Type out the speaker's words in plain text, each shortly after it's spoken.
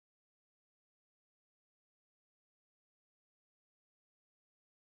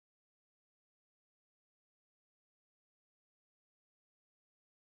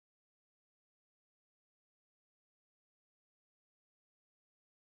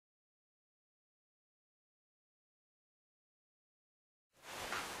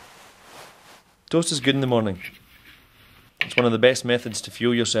Toast is good in the morning. It's one of the best methods to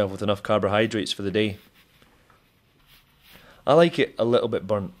fuel yourself with enough carbohydrates for the day. I like it a little bit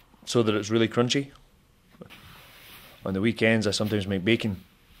burnt, so that it's really crunchy. On the weekends I sometimes make bacon,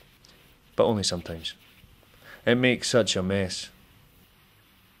 but only sometimes. It makes such a mess.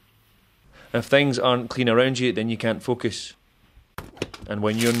 If things aren't clean around you, then you can't focus. And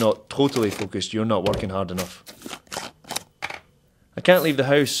when you're not totally focused, you're not working hard enough. I can't leave the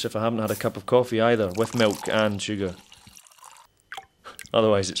house if I haven't had a cup of coffee either, with milk and sugar.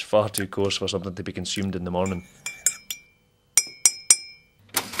 Otherwise it's far too coarse for something to be consumed in the morning.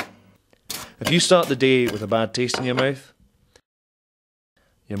 If you start the day with a bad taste in your mouth,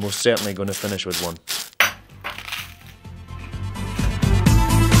 you're most certainly going to finish with one.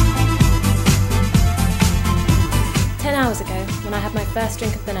 Hours ago, when I had my first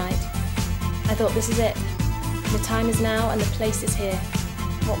drink of the night, I thought, this is it. The time is now and the place is here.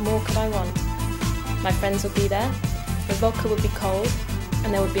 What more could I want? My friends would be there, the vodka would be cold,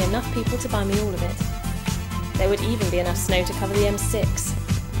 and there would be enough people to buy me all of it. There would even be enough snow to cover the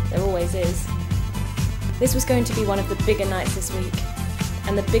M6. There always is. This was going to be one of the bigger nights this week,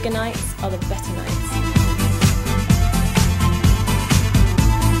 and the bigger nights are the better nights.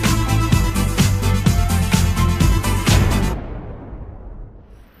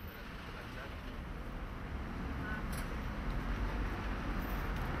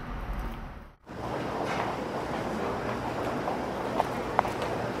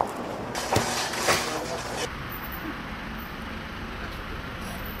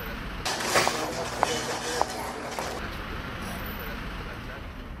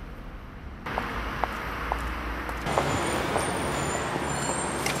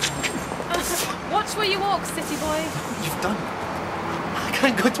 Watch where you walk, city boy. What you've done? I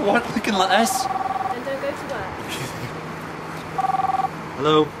can't go to work looking like this. Then don't go to work.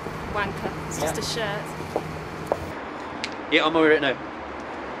 Hello? Wanker. It's just a shirt. Yeah, on my way right now.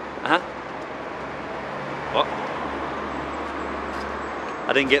 Uh-huh. What?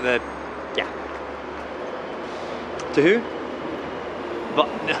 I didn't get the... Yeah. To who? But...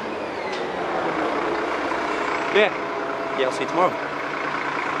 Yeah. Yeah, I'll see you tomorrow.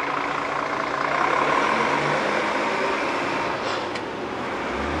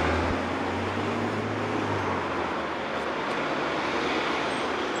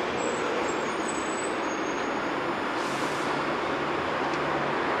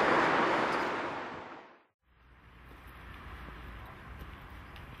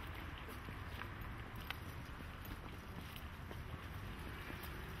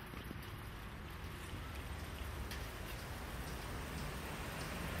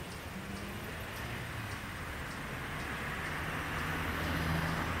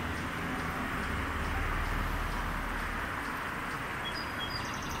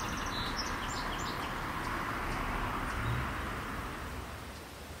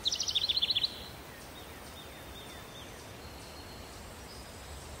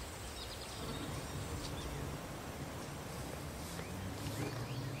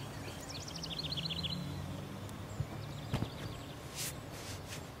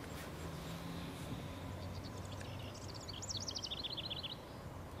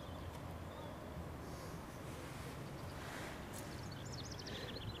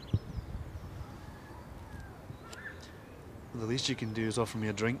 The least you can do is offer me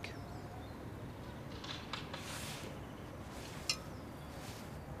a drink.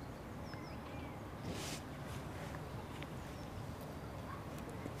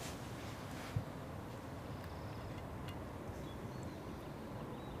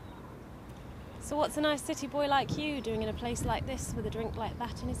 So what's a nice city boy like you doing in a place like this with a drink like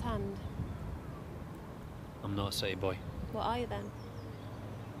that in his hand? I'm not a city boy. What are you then?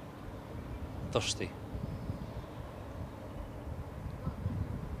 Thirsty.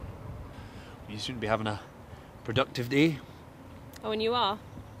 You seem to be having a productive day. Oh, and you are?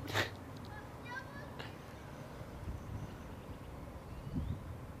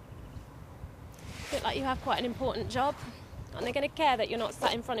 Bit like you have quite an important job. Aren't they going to care that you're not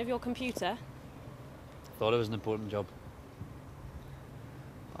sat in front of your computer? Thought it was an important job.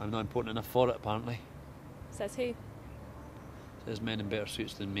 I'm not important enough for it, apparently. Says who? There's men in better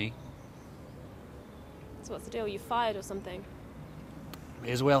suits than me. So what's the deal? You fired or something?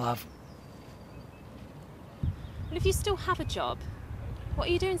 May as well have. Well, if you still have a job, what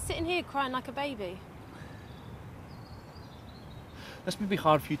are you doing sitting here crying like a baby? This may be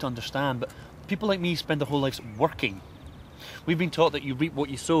hard for you to understand, but people like me spend their whole lives working. We've been taught that you reap what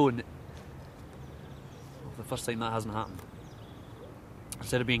you sow, and well, the first time that hasn't happened.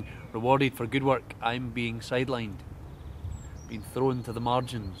 Instead of being rewarded for good work, I'm being sidelined, being thrown to the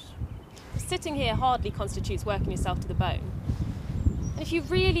margins. Sitting here hardly constitutes working yourself to the bone. And if you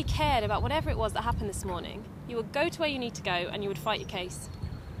really cared about whatever it was that happened this morning, you would go to where you need to go and you would fight your case.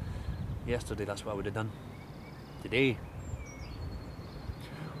 Yesterday, that's what I would have done. Today,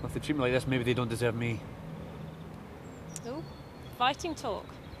 well, if they treat me like this, maybe they don't deserve me. Ooh, fighting talk.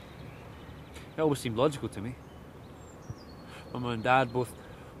 It always seemed logical to me. My mum and dad both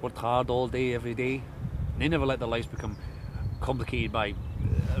worked hard all day, every day. They never let their lives become complicated by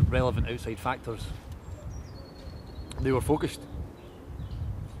irrelevant outside factors. They were focused.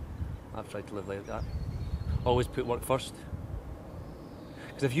 I've tried to live like that. Always put work first.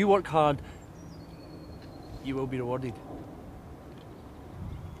 Because if you work hard, you will be rewarded.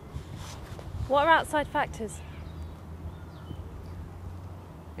 What are outside factors?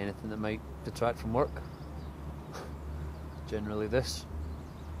 Anything that might detract from work. Generally this.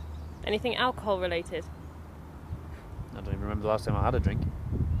 Anything alcohol related? I don't even remember the last time I had a drink.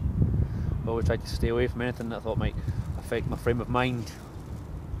 I always tried to stay away from anything that I thought might affect my frame of mind.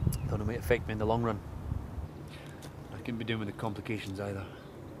 I thought it might affect me in the long run. I couldn't be doing with the complications either.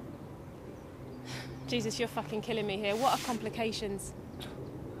 Jesus, you're fucking killing me here. What are complications?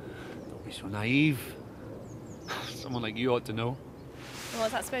 Don't be so naive. Someone like you ought to know.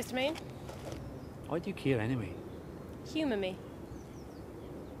 What's that supposed to mean? Why do you care anyway? Humour me.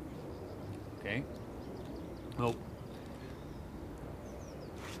 Okay. Well,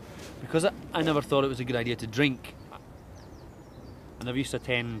 because I never thought it was a good idea to drink, I never used to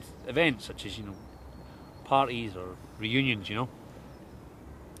attend events such as, parties or reunions,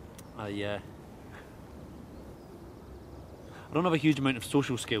 I don't have a huge amount of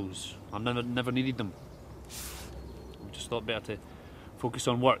social skills. I've never needed them. I just thought better to focus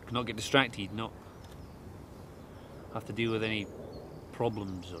on work, not get distracted, not have to deal with any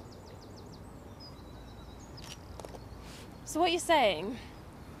problems or... So what you're saying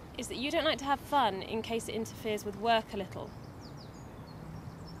is that you don't like to have fun in case it interferes with work a little.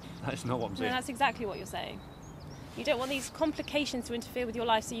 That's not what I'm No, saying. that's exactly what you're saying. You don't want these complications to interfere with your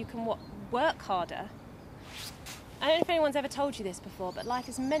life so you can work harder. I don't know if anyone's ever told you this before, but life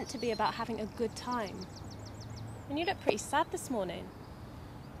is meant to be about having a good time. And you look pretty sad this morning.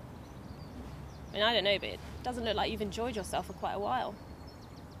 I mean, I don't know, but it doesn't look like you've enjoyed yourself for quite a while.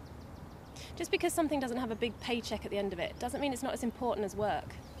 Just because something doesn't have a big paycheck at the end of it doesn't mean it's not as important as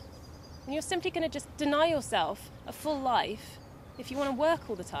work. And you're simply going to just deny yourself a full life if you want to work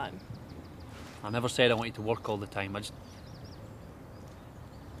all the time. I never said I wanted to work all the time. I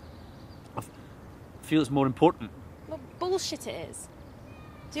feel it's more important. Well, bullshit it is.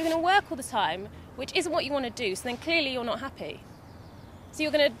 So you're going to work all the time, which isn't what you want to do, so then clearly you're not happy. So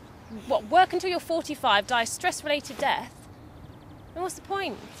you're going to, work until you're 45, die a stress-related death? And what's the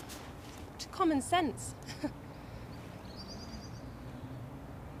point? It's common sense.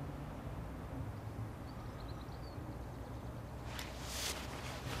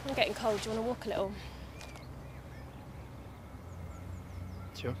 I'm getting cold. Do you want to walk a little?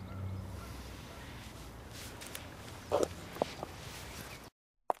 Sure.